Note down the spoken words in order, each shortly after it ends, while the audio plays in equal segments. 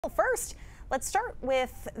Well, first, let's start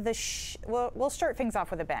with the we'll start things off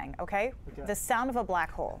with a bang, okay? The sound of a black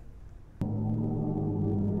hole.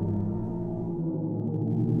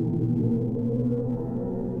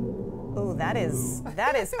 Oh, that is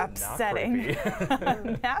upsetting.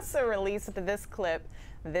 NASA released this clip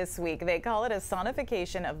this week. They call it a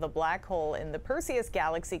sonification of the black hole in the Perseus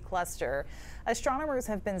galaxy cluster. Astronomers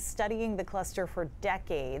have been studying the cluster for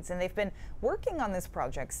decades, and they've been working on this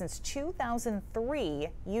project since 2003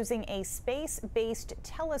 using a space-based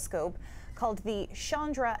telescope called the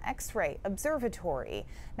Chandra X-ray Observatory.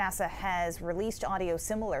 NASA has released audio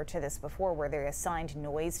similar to this before, where they assigned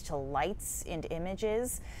noise to lights and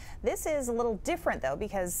images. This is a little different, though,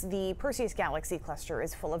 because the Perseus galaxy cluster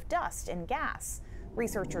is full of dust and gas.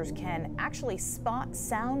 Researchers can actually spot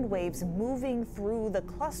sound waves moving through the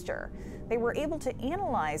cluster. They were able to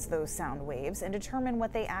analyze those sound waves and determine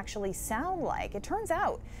what they actually sound like. It turns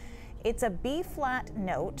out it's a B-flat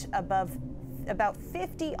note above about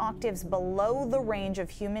 50 octaves below the range of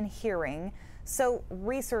human hearing, so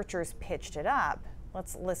researchers pitched it up.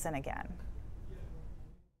 Let's listen again.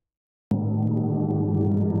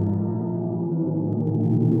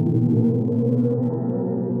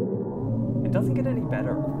 It doesn't get any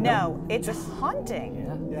better. No, it's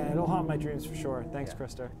haunting. Yeah, it'll haunt my dreams for sure. Thanks,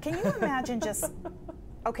 Krista. Can you imagine just...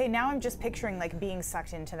 Okay, now I'm just picturing like being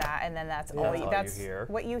sucked into that, and then that's all you hear.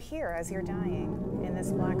 What you hear as you're dying in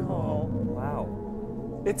this black hole.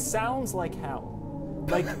 Wow. It sounds like hell.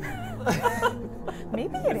 Like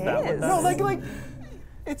maybe it is. No, like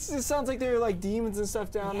it sounds like there are like demons and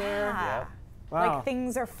stuff down there. Yeah. Wow. Like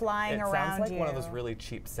things are flying around you. It sounds like one of those really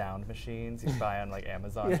cheap sound machines you buy on like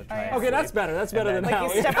Amazon to try and Okay, that's better. That's better than hell.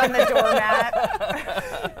 Like you step on the doormat.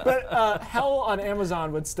 But hell on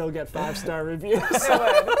Amazon would still get 5-star reviews.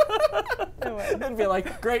 It would. It'd be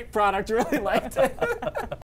like, great product, really liked it.